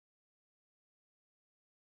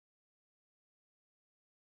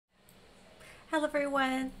Hello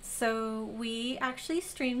everyone. So we actually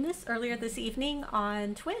streamed this earlier this evening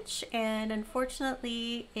on Twitch and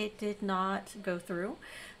unfortunately it did not go through.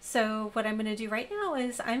 So what I'm going to do right now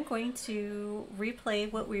is I'm going to replay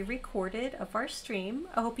what we recorded of our stream.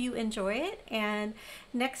 I hope you enjoy it, and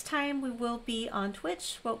next time we will be on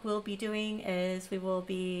Twitch. What we'll be doing is we will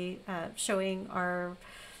be showing our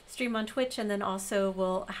stream on Twitch, and then also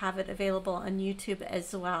we'll have it available on YouTube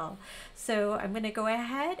as well. So I'm going to go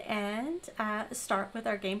ahead and start with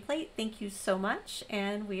our gameplay. Thank you so much,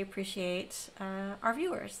 and we appreciate our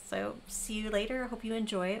viewers. So see you later. I hope you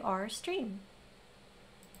enjoy our stream.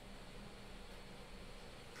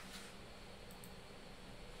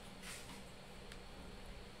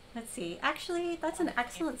 Let's see. Actually, that's an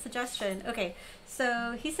excellent suggestion. Okay,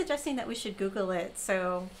 so he's suggesting that we should Google it.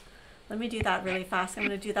 So let me do that really fast. I'm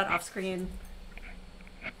going to do that off screen.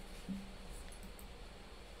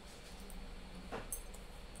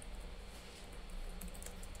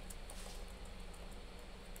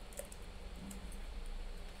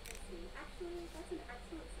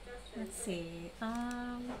 Let's see.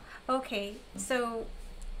 Okay, so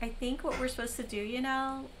I think what we're supposed to do, you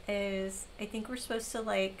know, is I think we're supposed to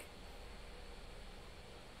like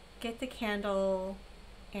get the candle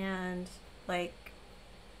and like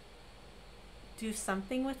do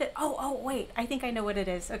something with it. Oh, wait. I think I know what it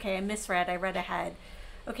is. Okay, I misread. I read ahead.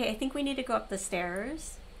 Okay, I think we need to go up the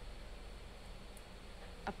stairs.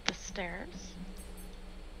 Up the stairs?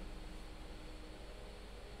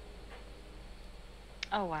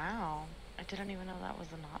 Oh, wow. I didn't even know that was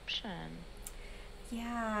an option.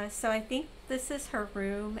 Yeah, so I think this is her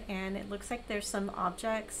room, and it looks like there's some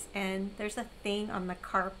objects, and there's a thing on the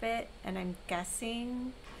carpet, and I'm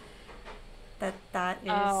guessing that that is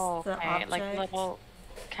the object. Like little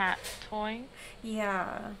cat toy?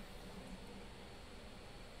 Yeah.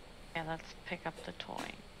 Yeah, let's pick up the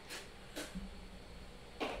toy.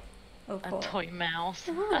 Oh, cool. A toy mouse.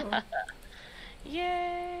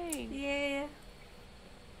 Yay! Yeah.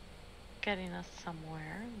 Getting us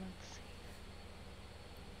somewhere. Let's see.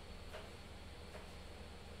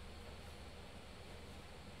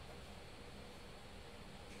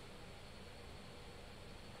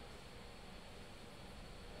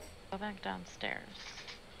 Go back downstairs.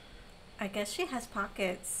 I guess she has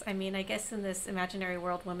pockets. I mean, I guess in this imaginary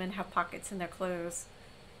world, women have pockets in their clothes.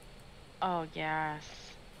 Oh, yes.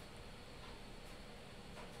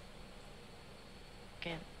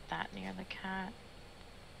 Get that near the cat.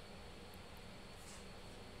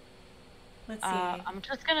 Let's see. I'm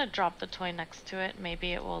just gonna drop the toy next to it.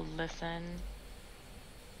 Maybe it will listen.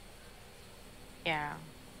 Yeah.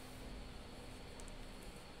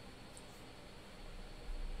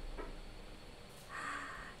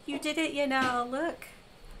 You did it, you know. Look.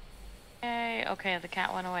 Yay. Okay, the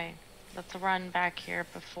cat went away. Let's run back here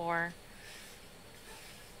before.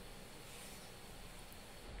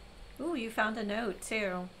 Ooh, you found a note,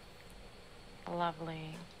 too.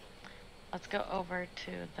 Lovely. Let's go over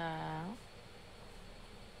to the...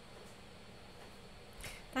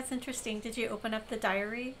 That's interesting. Did you open up the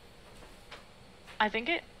diary? I think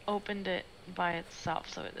it opened it by itself.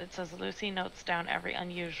 So it says Lucy notes down every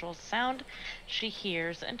unusual sound she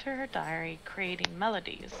hears into her diary, creating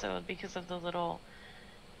melodies. So because of the little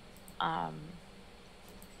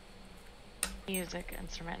music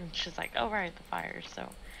instrument, and she's like, oh right, the fire. So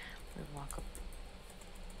we walk up,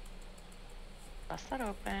 bust that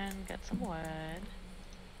open, get some wood,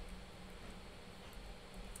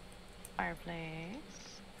 fireplace,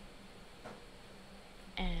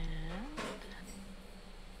 and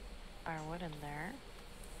firewood in there.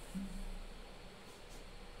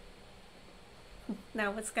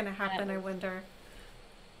 Now what's gonna happen, I wonder?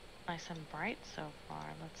 Nice and bright so far.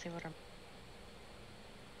 Let's see what our...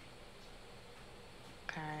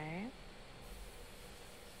 Okay.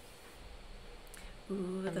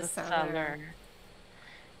 Ooh, And the cellar.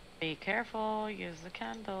 Be careful, use the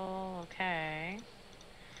candle. Okay.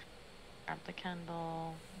 Grab the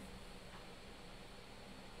candle.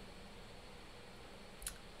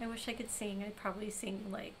 I wish I could sing. I'd probably sing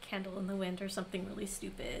like Candle in the Wind or something really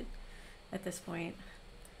stupid at this point.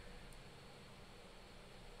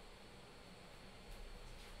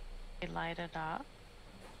 We light it up.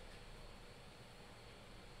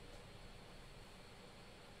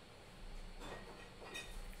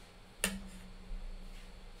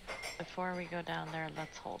 Before we go down there,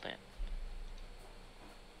 let's hold it.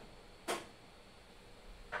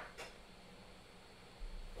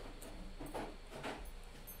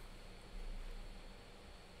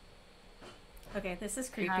 Okay, this is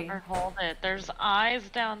creepy. Have her hold it. There's eyes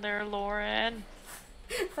down there, Lorin.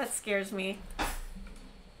 That scares me.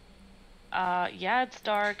 Yeah, it's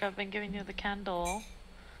dark. I've been giving you the candle.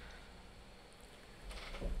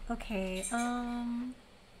 Okay,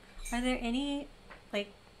 are there any, like,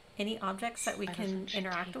 any objects that we Why can doesn't she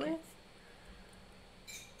interact take it? with?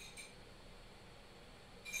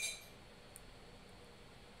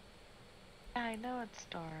 Yeah, I know it's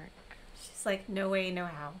dark. She's like, no way, no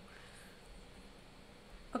how.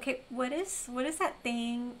 Okay, what is that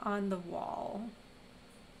thing on the wall?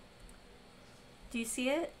 Do you see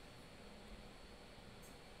it?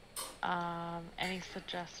 Any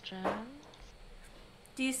suggestions?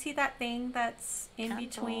 Do you see that thing that's in Candle.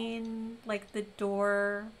 between, like, the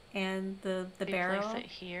door and the We barrel? place it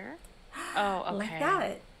here. Oh, okay. Like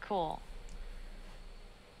that. Cool.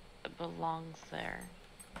 It belongs there.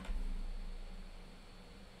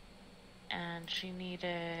 And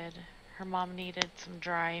her mom needed some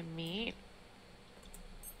dry meat,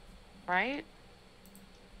 right?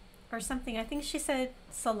 Or something. I think she said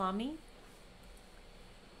salami.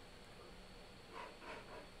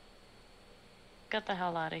 Get the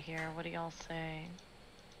hell out of here. What do y'all say?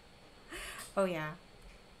 Oh, yeah.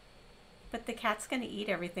 But the cat's gonna eat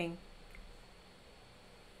everything.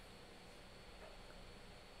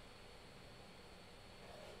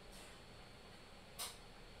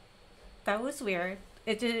 That was weird.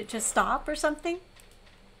 Did it just stop or something?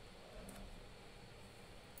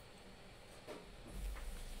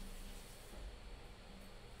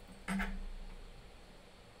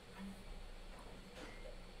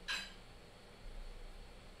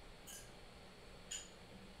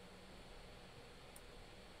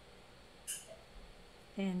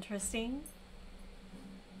 Interesting.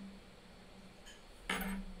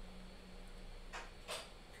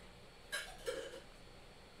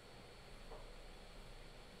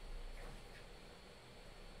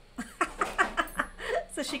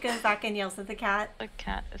 So she goes back and yells at the cat. The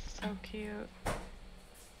cat is so cute.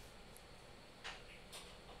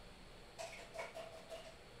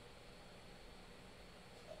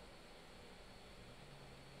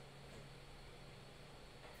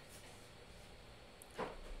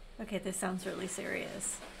 Okay, this sounds really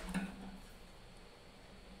serious.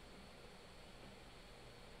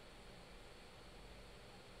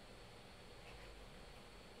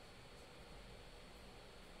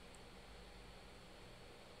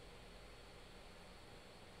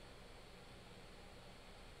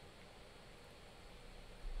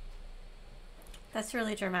 That's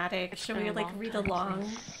really dramatic. It's Should been we a like long read time along?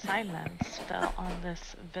 since silence fell on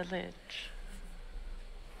this village.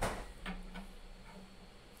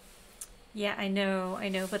 Yeah, I know,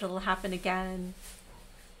 but it'll happen again.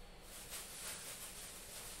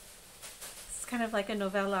 It's kind of like a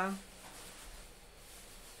novella.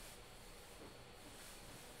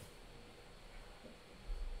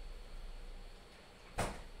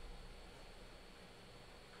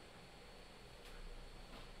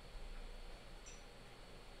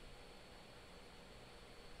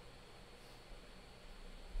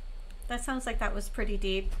 That sounds like that was pretty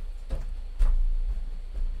deep.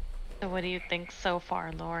 So what do you think so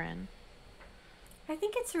far, Lorin? I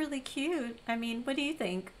think it's really cute. I mean, what do you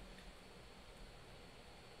think?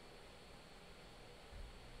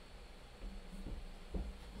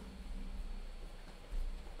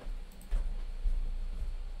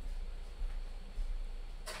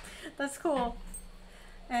 That's cool.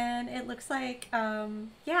 And it looks like,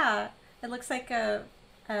 yeah, it looks like a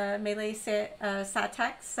Melee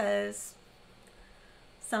Satex says,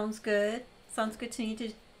 sounds good. Sounds good to me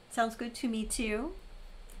to, sounds good to me too.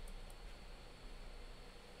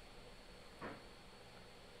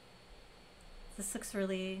 This looks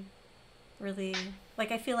really, really,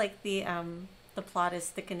 like I feel like the plot is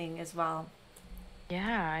thickening as well.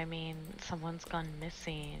 Yeah, I mean, someone's gone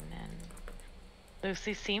missing, and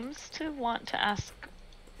Lucy seems to want to ask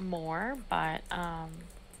more, but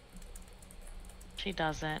she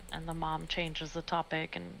doesn't, and the mom changes the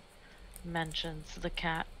topic and mentions the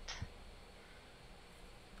cat.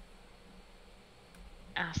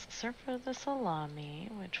 Asks her for the salami,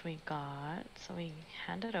 which we got, so we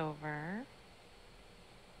hand it over.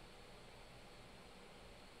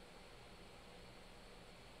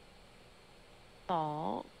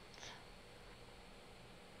 Salt.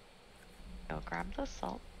 Go grab the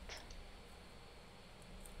salt.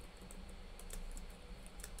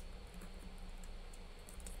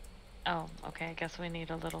 Oh, okay, I guess we need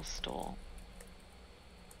a little stool.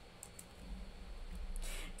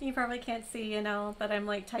 You probably can't see, but I'm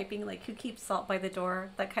like typing like who keeps salt by the door.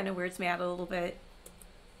 That kind of weirds me out a little bit.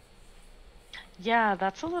 Yeah,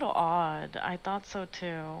 that's a little odd. I thought so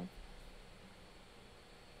too.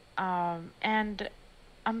 And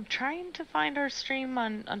I'm trying to find our stream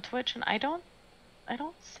on Twitch, and I don't I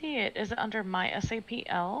don't see it. Is it under my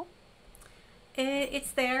SAPL?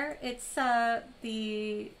 It's there. It's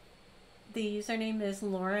the username is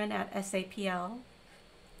Lorin at SAPL.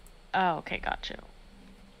 Oh, okay, got you.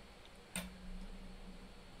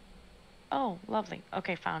 Oh, lovely.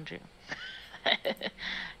 Okay, found you.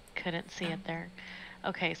 Couldn't see it there.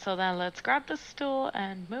 Okay, so then let's grab the stool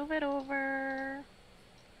and move it over.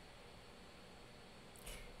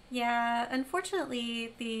 Yeah,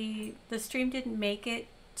 unfortunately, the stream didn't make it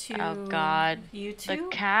Oh to God, the YouTube.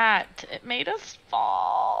 cat. It made us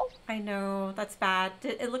fall. I know, that's bad.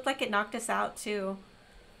 It looked like it knocked us out too.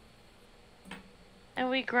 And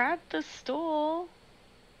we grabbed the stool.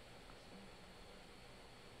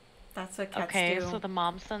 That's what cats Okay, do. so the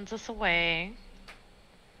mom sends us away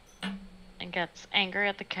and gets angry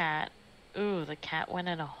at the cat. Ooh, the cat went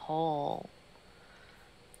in a hole.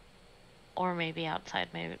 Or maybe outside,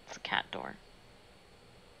 maybe it's a cat door.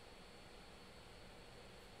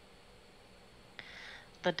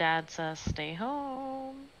 The dad says, stay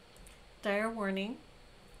home. Dire warning.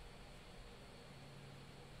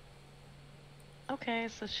 Okay,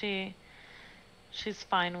 so she's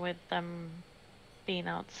fine with them being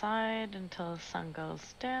outside until the sun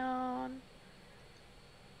goes down.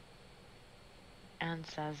 And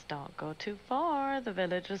says, don't go too far. The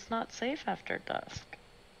village is not safe after dusk.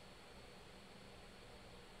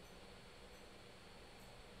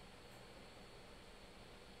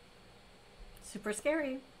 Super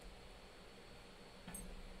scary.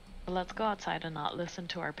 But let's go outside and not listen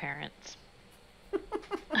to our parents.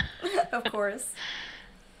 Of course.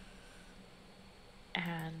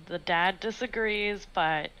 And the dad disagrees,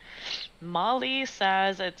 but Molly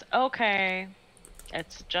says it's okay.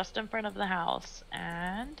 It's just in front of the house.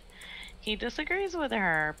 And he disagrees with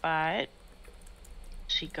her, but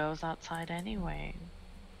she goes outside anyway.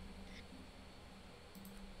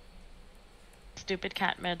 Stupid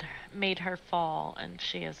cat made her fall, and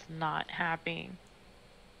she is not happy.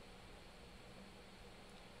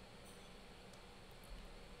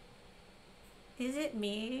 Is it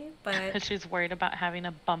me? But She's worried about having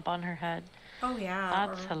a bump on her head. oh yeah,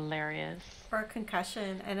 That's hilarious. or a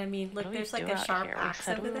concussion. And I mean, What look, do we there's like do a out sharp here? We axe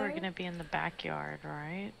said over we were there. gonna be in the backyard,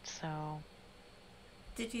 right? So.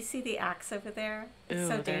 Did you see the axe over there? It's Ooh,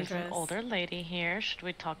 so there's dangerous. an older lady here. Should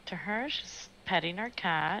we talk to her? She's petting her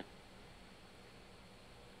cat.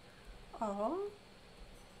 Oh,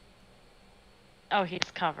 Oh,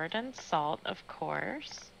 he's covered in salt, of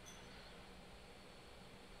course.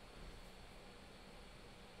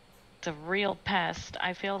 It's a real pest.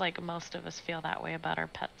 I feel like most of us feel that way about our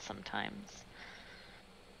pets sometimes.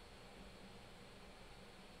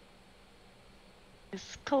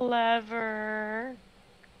 He's clever.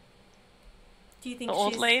 do you The think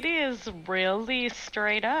old she's? lady is really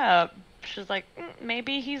straight up. She's like,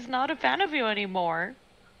 maybe he's not a fan of you anymore.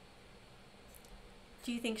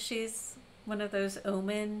 Do you think she's one of those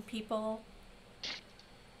omen people?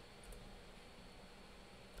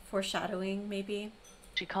 Foreshadowing, maybe.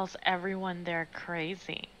 She calls everyone there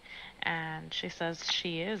crazy. And she says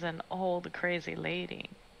she is an old crazy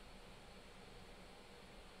lady.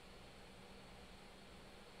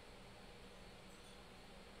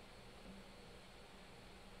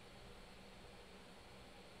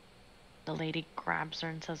 The lady grabs her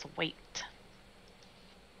and says, wait.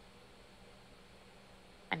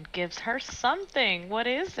 And gives her something. What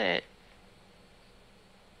is it?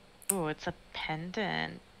 Ooh, it's a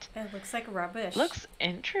pendant. It looks like rubbish. Looks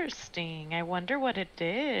interesting. I wonder what it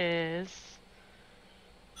is.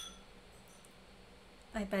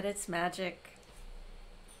 I bet it's magic.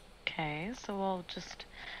 Okay, so we'll just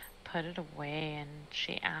put it away, and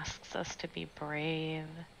she asks us to be brave.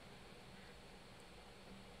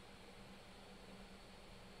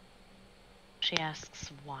 She asks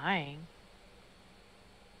why.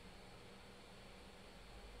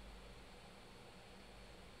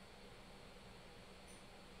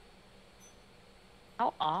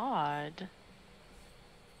 How odd.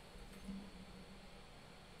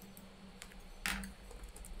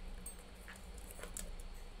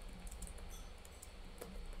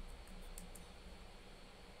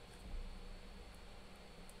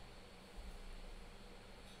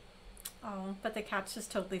 Oh, but the cat's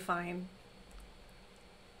just totally fine.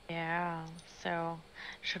 Yeah, so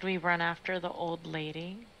should we run after the old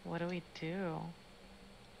lady? What do we do?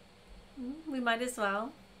 We might as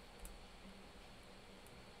well.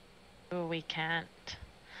 Ooh, we can't.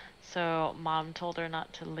 So mom told her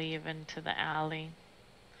not to leave into the alley.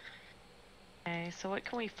 Okay, so what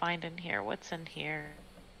can we find in here? What's in here?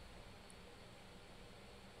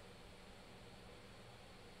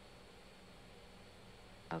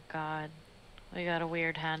 Oh God, we got a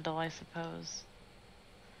weird handle, I suppose.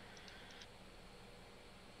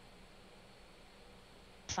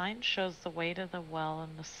 Sign shows the way to the well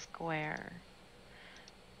in the square.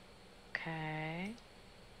 Okay.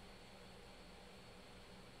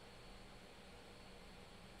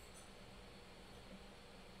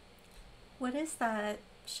 What is that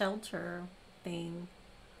shelter thing?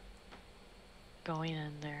 Going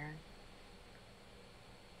in there.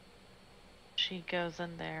 She goes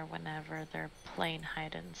in there whenever they're playing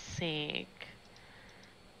hide and seek.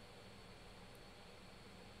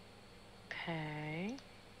 Okay.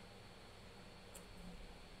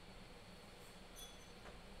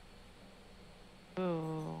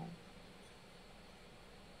 Ooh.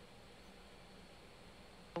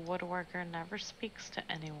 The woodworker never speaks to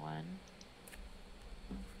anyone.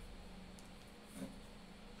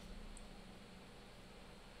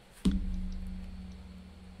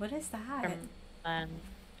 What is that? And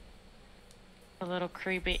a little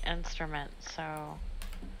creepy instrument, so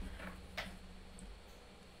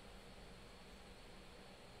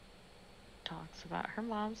talks about her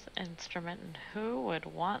mom's instrument and who would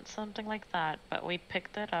want something like that, but we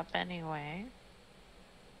picked it up anyway.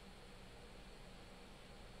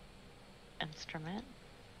 Instrument.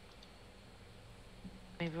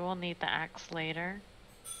 Maybe we'll need the axe later.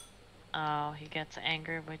 Oh, he gets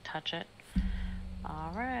angry if we touch it.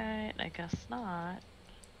 Alright, I guess not.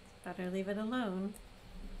 Better leave it alone.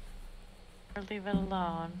 Or leave it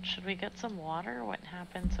alone. Should we get some water? What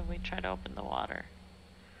happens if we try to open the water?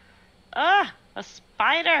 Ah! A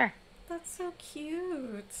spider! That's so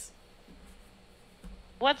cute.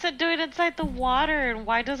 What's it doing inside the water? And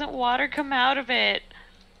why doesn't water come out of it?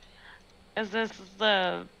 Is this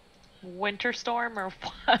the winter storm or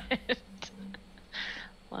what?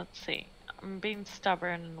 Let's see. I'm being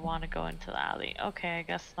stubborn and want to go into the alley. Okay, I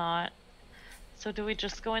guess not. So do we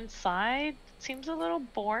just go inside? It seems a little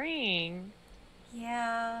boring.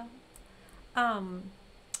 Yeah.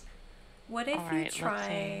 What if you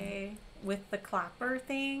try with the clapper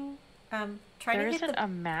thing? Try there to hit isn't a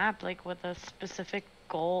map like with a specific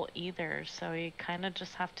goal either, so you kind of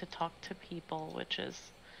just have to talk to people, which is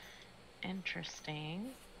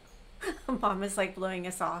interesting. Mom is like blowing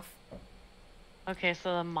us off. Okay,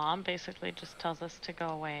 so the mom basically just tells us to go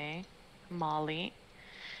away. Molly.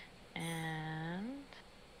 And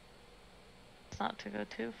it's not to go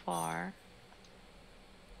too far.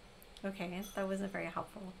 Okay, that wasn't very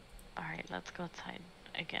helpful. Alright, let's go outside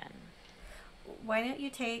again. Why don't you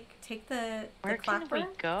take the Where clapper? can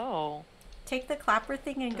we go? Take the clapper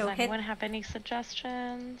thing and go hit. Does anyone have any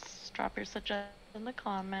suggestions? Drop your suggestions in the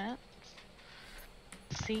comments.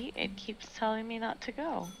 See, it keeps telling me not to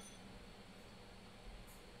go.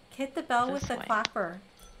 Hit the bell with the clapper.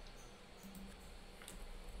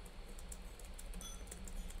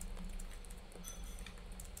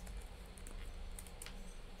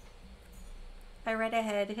 I read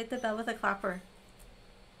ahead. Hit the bell with a clapper.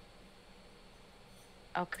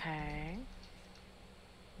 Okay.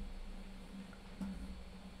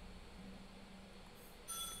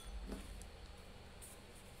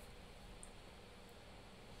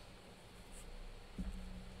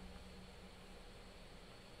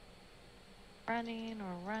 Running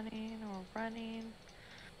or running or running.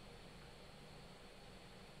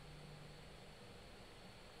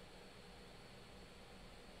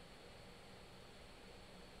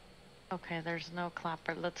 Okay, there's no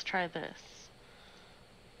clapper. Let's try this.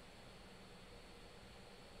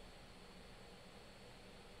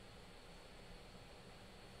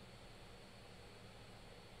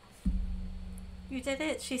 You did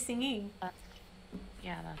it. She's singing.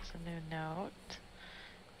 Yeah, that's a new note.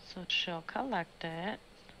 So she'll collect it.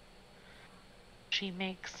 She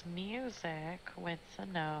makes music with the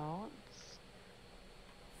notes.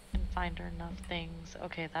 And find her enough things.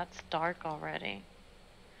 Okay, that's dark already.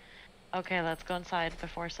 Okay, let's go inside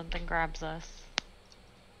before something grabs us.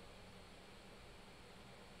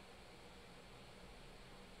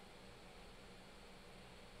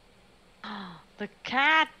 The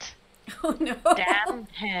cat! Oh no! Damn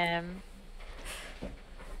him.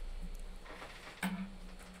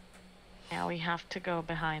 Now we have to go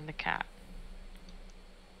behind the cat.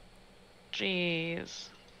 Jeez.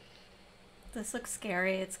 This looks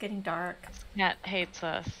scary. It's getting dark. Cat hates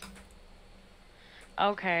us.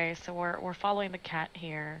 Okay, so we're following the cat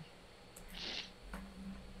here.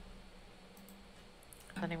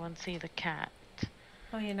 Does anyone see the cat?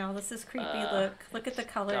 Oh, you know, this is creepy. Look at the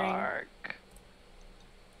coloring. Dark.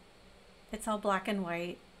 It's all black and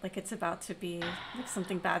white. Like it's about to be, like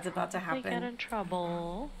something bad's about to happen. They get in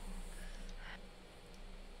trouble.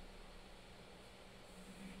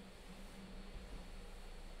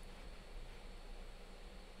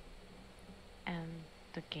 And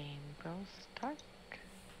the game goes dark.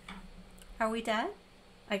 Are we dead?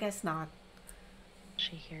 I guess not.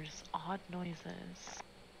 She hears odd noises.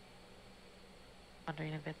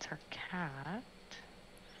 Wondering if it's her cat.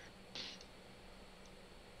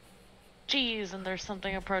 Jeez, and there's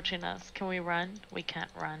something approaching us. Can we run? We can't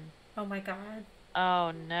run. Oh my god.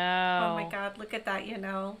 Oh no. Oh my god, look at that,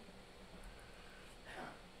 Yanel.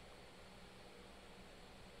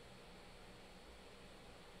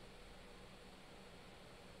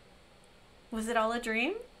 Was it all a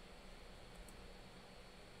dream?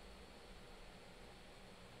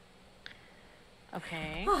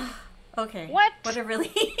 Okay. Okay. What? What a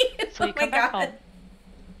relief. So we Oh my come back god. home.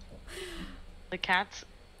 The cat's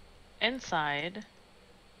inside.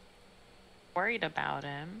 Worried about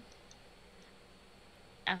him.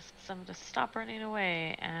 Asks him to stop running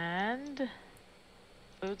away, and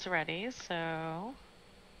food's ready, so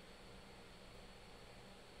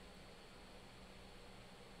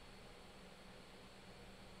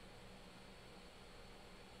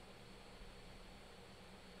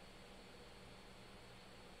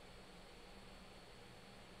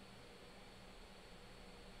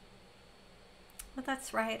Well,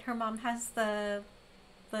 that's right. Her mom has the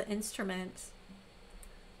instrument.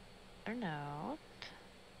 or no.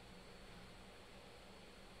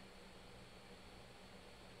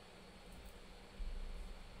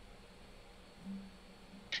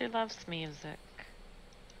 She loves music.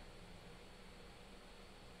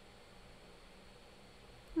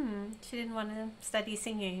 She didn't want to study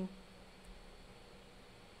singing.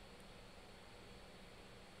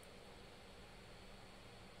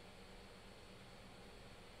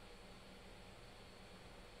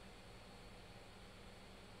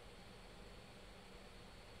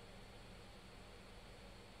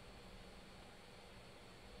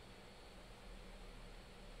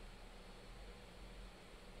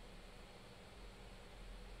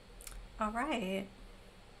 All right.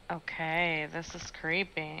 Okay, this is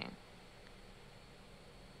creepy.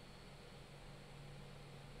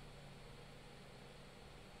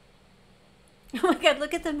 Oh my god,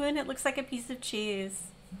 look at the moon. It looks like a piece of cheese.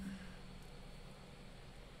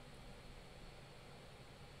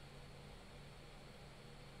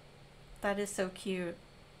 That is so cute.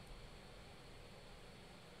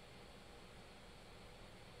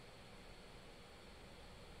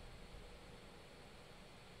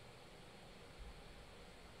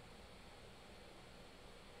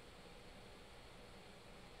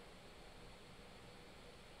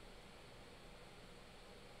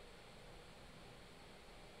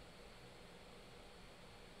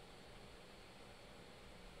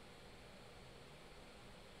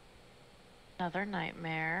 Another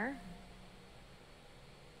nightmare.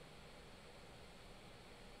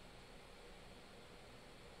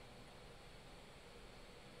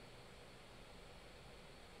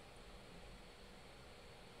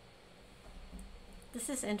 This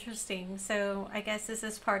is interesting. So I guess this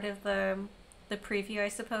is part of the preview, I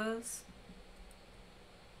suppose.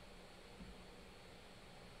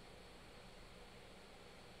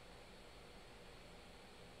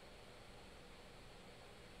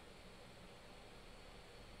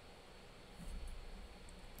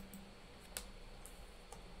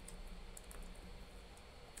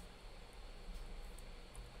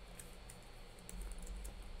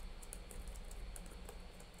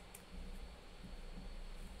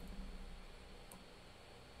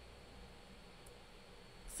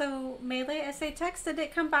 So Melee essay text, did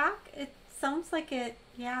it come back? It sounds like it,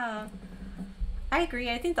 yeah. I agree.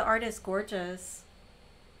 I think the art is gorgeous.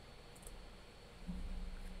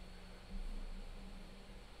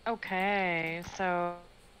 Okay, so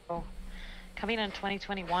coming in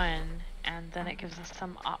 2021, and then it gives us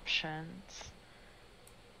some options.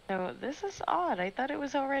 So this is odd. I thought it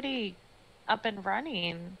was already up and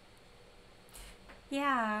running.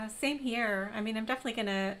 Yeah, same here. I mean, I'm definitely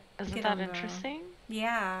gonna Isn't get that on the... interesting?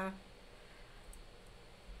 Yeah.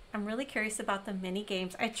 I'm really curious about the mini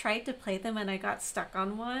games. I tried to play them and I got stuck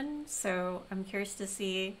on one, so I'm curious to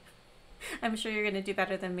see. I'm sure you're gonna do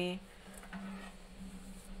better than me.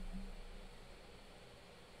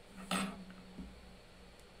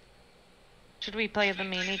 Should we play the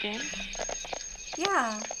mini game?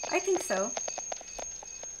 Yeah, I think so.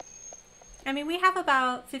 I mean, we have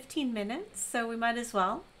about 15 minutes, so we might as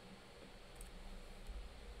well.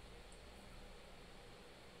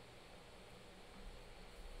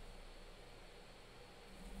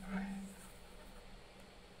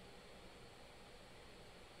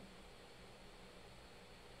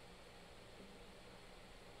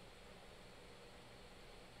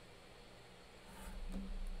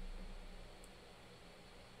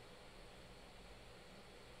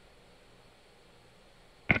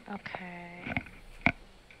 Okay.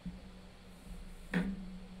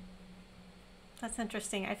 That's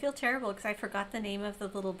interesting. I feel terrible because I forgot the name of the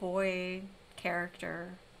little boy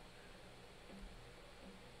character.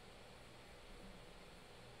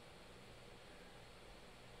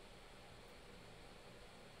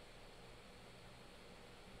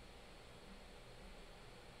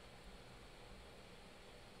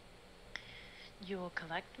 You will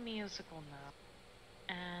collect musical notes,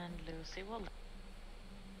 and Lucy will.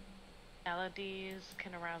 Melodies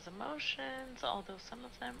can arouse emotions, although some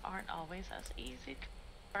of them aren't always as easy to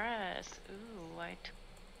express. Ooh,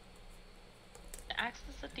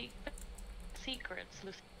 access the deep secrets.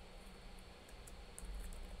 Lucy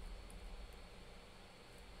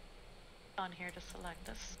on here to select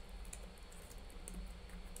this.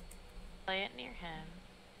 Play it near him.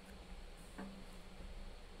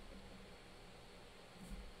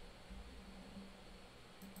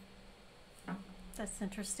 That's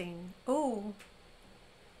interesting. Oh.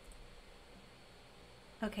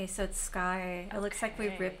 Okay, so it's Sky. It looks like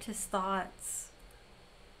we ripped his thoughts.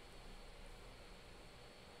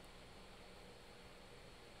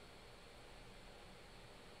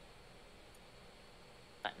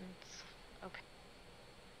 Buttons. Okay.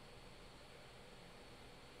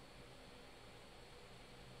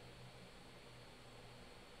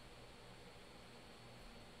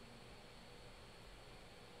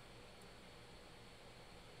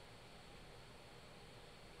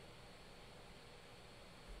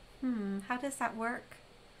 How does that work?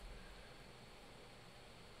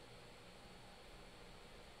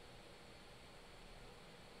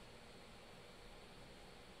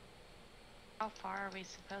 How far are we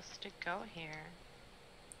supposed to go here?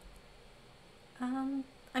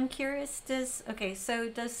 I'm curious, okay, so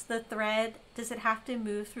does the thread, does it have to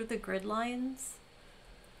move through the grid lines?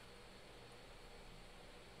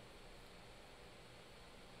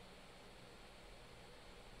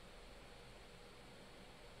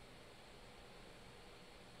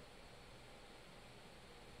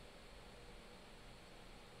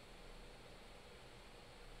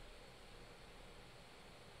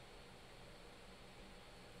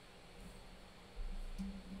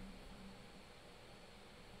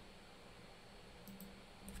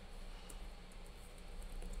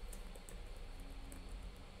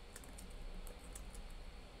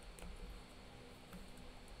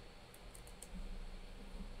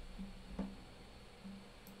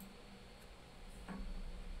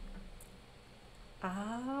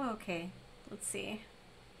 Oh, okay. Let's see.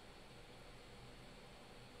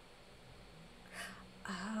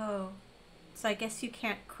 Oh, so I guess you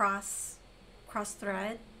can't cross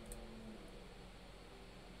thread.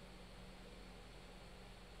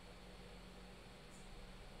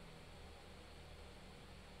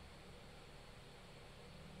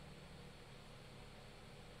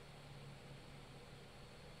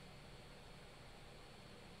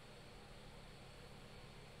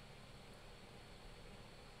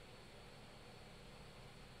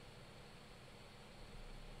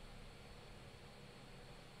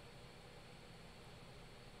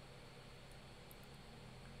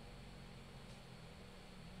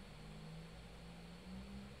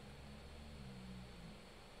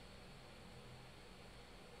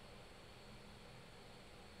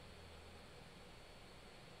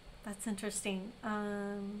 That's interesting.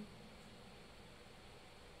 Oh,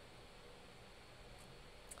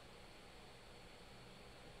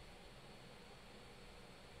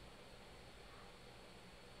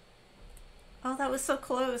 that was so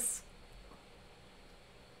close.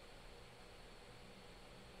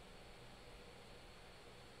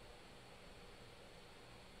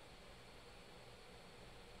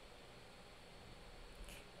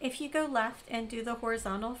 If you go left and do the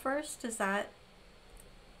horizontal first, does that...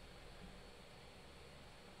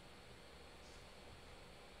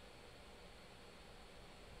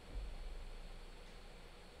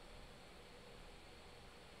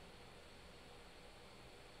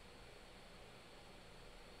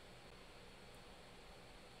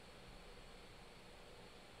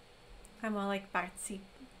 I'm all like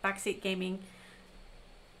backseat gaming.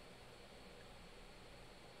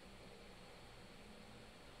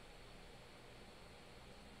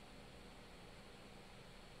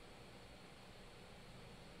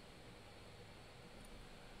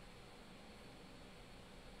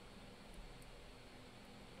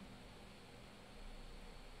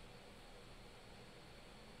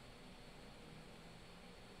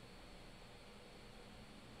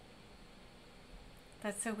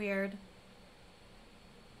 That's so weird.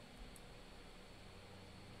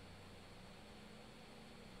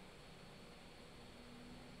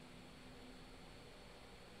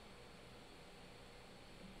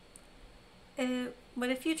 What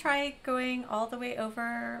if you try going all the way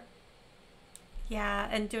over Yeah,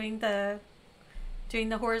 and doing the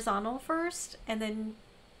horizontal first and then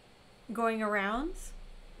going around.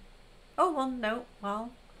 Oh, well, no.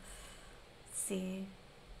 Well, let's see.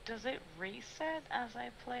 Does it reset as I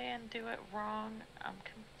play and do it wrong? I'm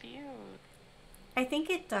confused. I think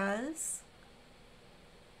it does.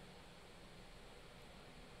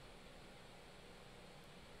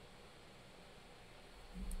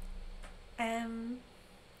 Um,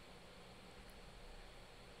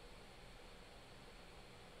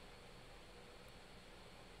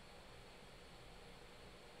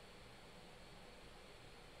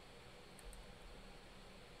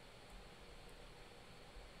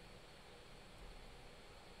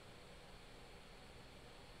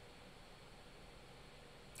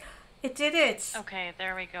 it did it. Okay,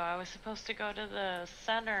 there we go. I was supposed to go to the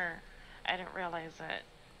center. I didn't realize it.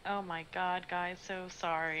 Oh my god, guys, so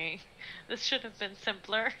sorry. This should have been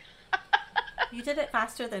simpler. You did it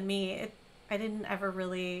faster than me. I didn't ever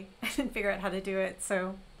really, I didn't figure out how to do it,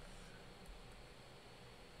 so.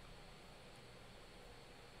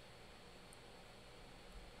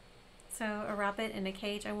 So, a rabbit in a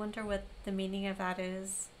cage. I wonder what the meaning of that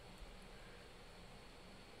is.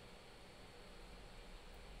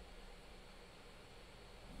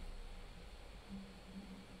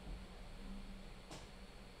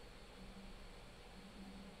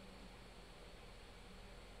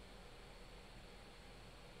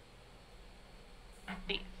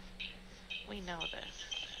 Thief. We know this.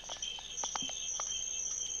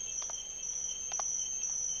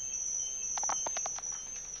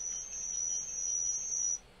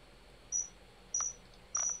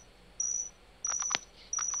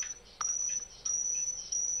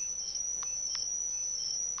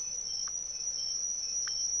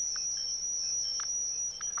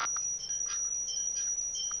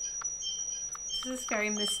 This is very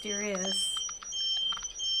mysterious.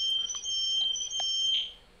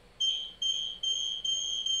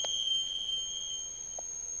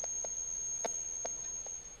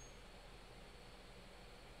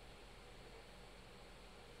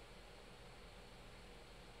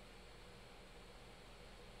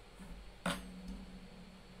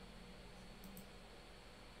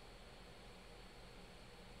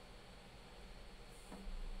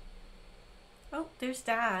 Oh, there's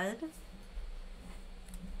Dad.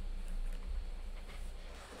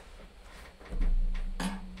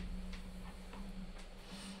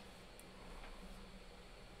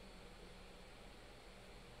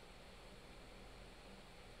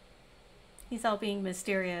 He's all being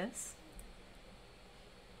mysterious.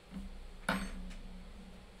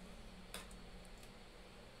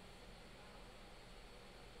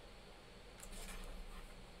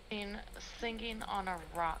 Singing on a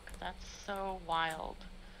rock. That's so wild.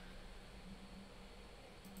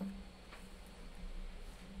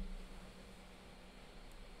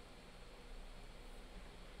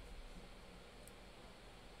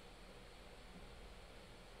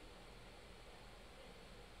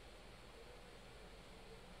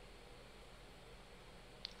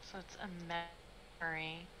 So it's a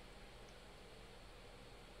memory.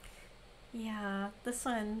 Yeah, this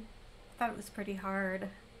one, I thought it was pretty hard.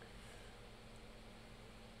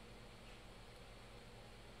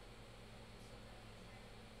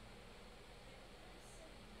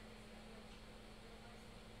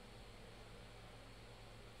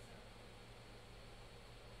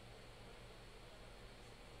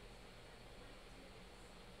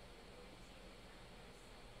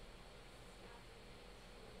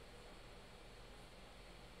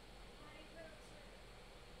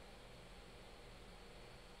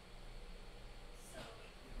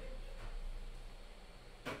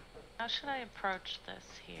 How should I approach this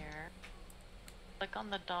here? Click on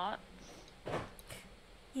the dots?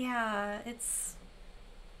 Yeah, it's...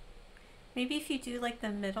 Maybe if you do like the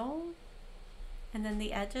middle and then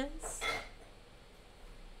the edges.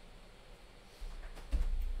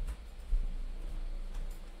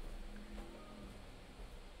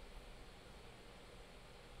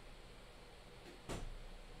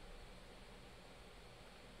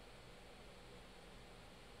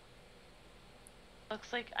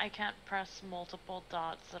 Looks like I can't press multiple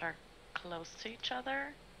dots that are close to each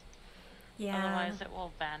other. Yeah. Otherwise it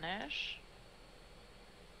will vanish.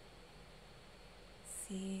 Let's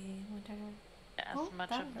see, wonder... As much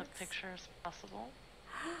of works. the picture as possible.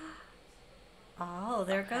 Oh,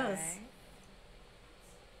 there it goes.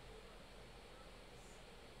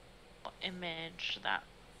 Image that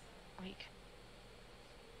week.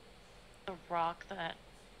 The rock that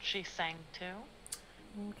she sang to.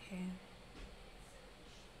 Okay.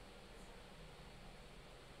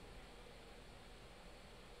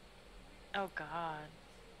 Oh god.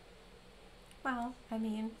 Well, I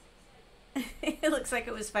mean, it looks like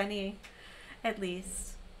it was funny, at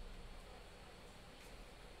least.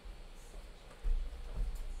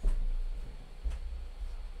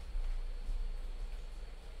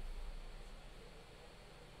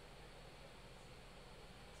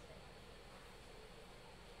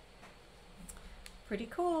 Pretty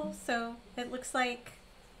cool. So it looks like,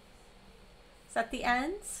 is that the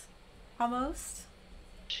end? Almost?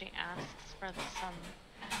 She asks for some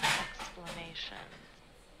explanation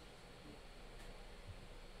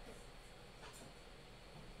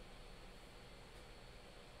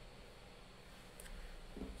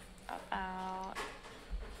about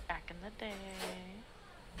back in the day.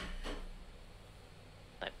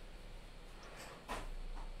 But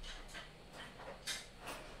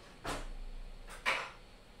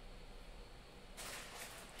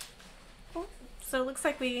Cool. So it looks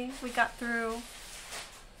like we got through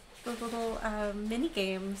the little mini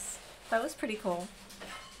games. That was pretty cool.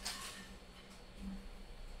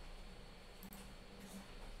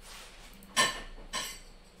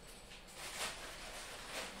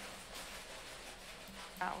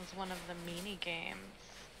 that was one of the mini games.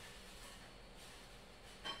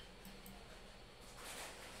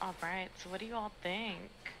 All right, so what do you all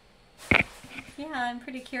think? Yeah, I'm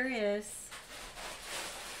pretty curious.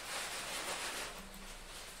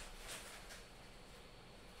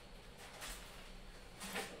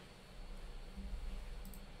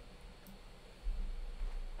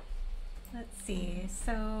 Let's see.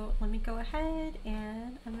 So let me go ahead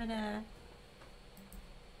and I'm gonna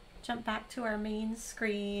jump back to our main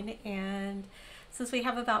screen, and since we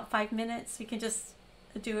have about 5 minutes, we can just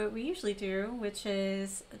do what we usually do, which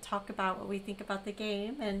is talk about what we think about the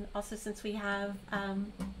game. And also, since we have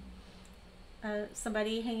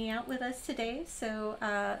somebody hanging out with us today, so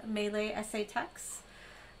Melee SA Tex,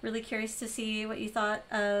 really curious to see what you thought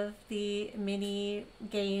of the mini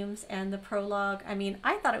games and the prologue. I mean,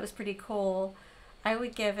 I thought it was pretty cool. I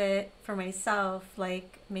would give it, for myself,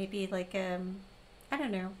 like maybe like I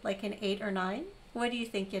don't know, like an 8 or 9. What do you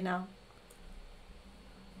think, Yanel?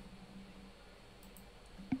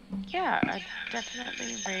 Yeah, I'd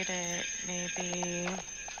definitely rate it maybe,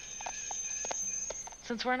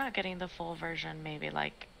 since we're not getting the full version, maybe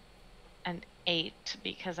like an 8,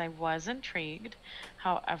 because I was intrigued.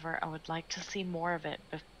 However, I would like to see more of it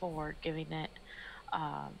before giving it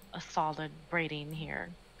a solid rating here.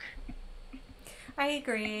 I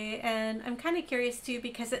agree, and I'm kind of curious too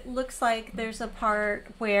because it looks like there's a part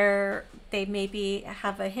where they maybe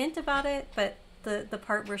have a hint about it, but the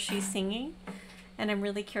part where she's singing, and I'm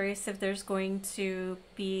really curious if there's going to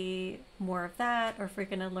be more of that, or if we're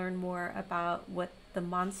going to learn more about what the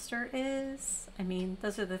monster is. I mean,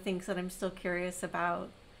 those are the things that I'm still curious about.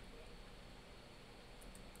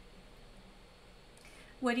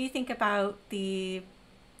 What do you think about the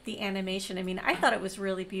animation? I mean, I thought it was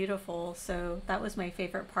really beautiful, so that was my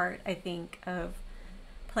favorite part, I think, of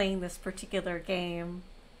playing this particular game.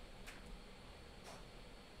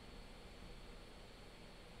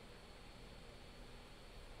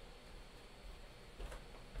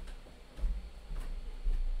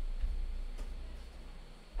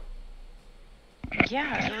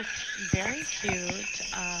 Yeah, it was very cute.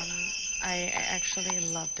 I actually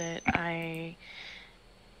loved it. I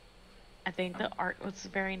think the art was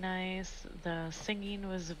very nice. The singing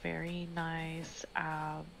was very nice.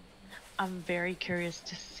 I'm very curious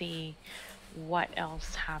to see what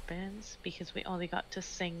else happens, because we only got to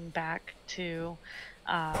sing back to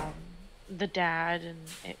um, the dad, and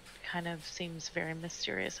it kind of seems very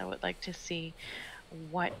mysterious. I would like to see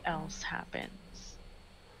what else happens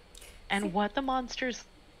and what the monsters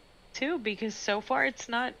too, because so far it's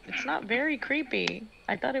not very creepy.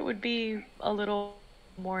 I thought it would be a little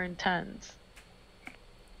more intense.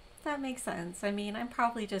 That makes sense. I mean, I'm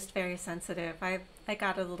probably just very sensitive. I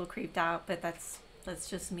got a little creeped out, but that's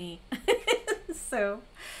just me. So,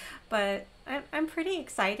 but I'm pretty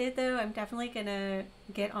excited though. I'm definitely gonna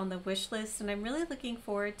get on the wish list, and I'm really looking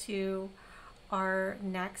forward to our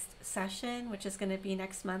next session, which is going to be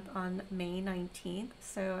next month on May 19th.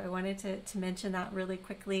 So I wanted to mention that really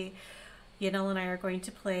quickly. Yanel and I are going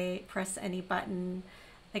to play Press Any Button.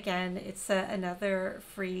 Again, it's another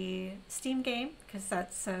free Steam game, because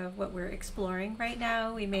that's what we're exploring right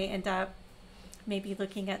now. We may end up maybe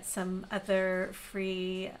looking at some other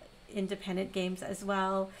free independent games as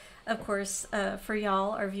well. Of course, for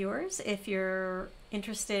y'all, our viewers, if you're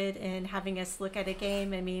interested in having us look at a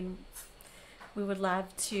game, I mean, we would love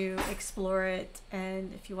to explore it.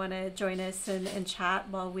 And if you want to join us and chat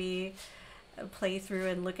while we play through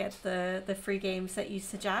and look at the free games that you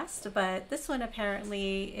suggest. But this one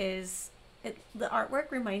apparently is the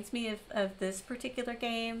artwork reminds me of this particular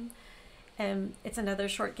game. It's another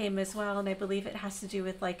short game as well, and I believe it has to do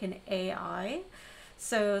with like an AI.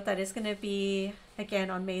 So that is going to be again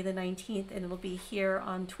on May the 19th, and it'll be here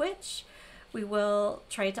on Twitch. We will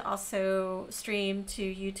try to also stream to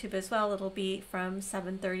YouTube as well. It'll be from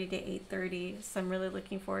 7:30 to 8:30, so I'm really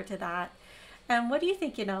looking forward to that. And what do you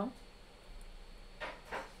think, Yanel?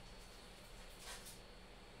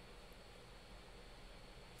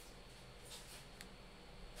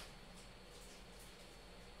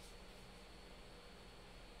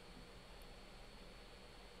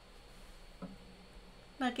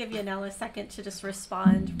 I'll give Yanel a second to just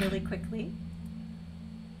respond really quickly,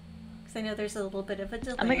 because I know there's a little bit of a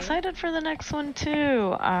delay. I'm excited for the next one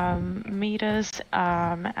too. Meet us.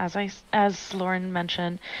 As Lorin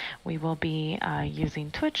mentioned, we will be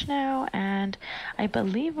using Twitch now, and I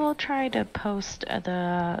believe we'll try to post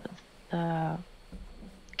the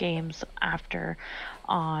games after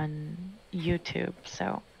on YouTube.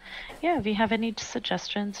 So, yeah, if you have any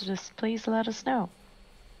suggestions, just please let us know.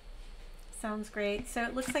 Sounds great. So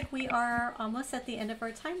it looks like we are almost at the end of our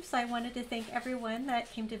time. So I wanted to thank everyone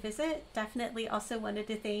that came to visit. Definitely also wanted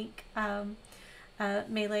to thank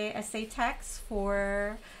Melee Essay Text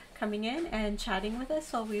for coming in and chatting with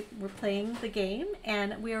us while we were playing the game.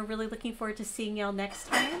 And we are really looking forward to seeing y'all next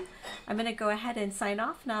time. I'm going to go ahead and sign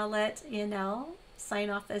off, and I'll let Yanel sign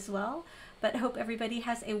off as well. But hope everybody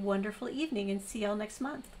has a wonderful evening, and see y'all next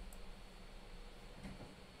month.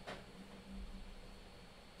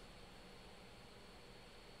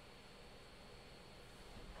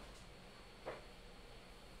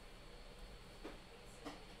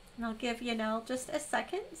 And I'll give Yanel just a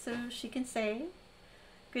second so she can say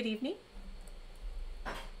good evening.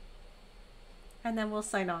 And then we'll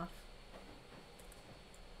sign off.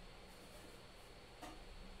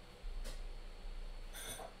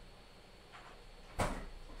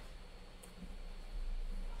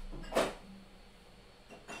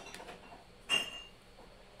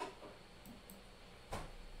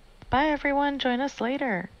 Bye everyone, join us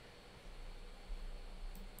later.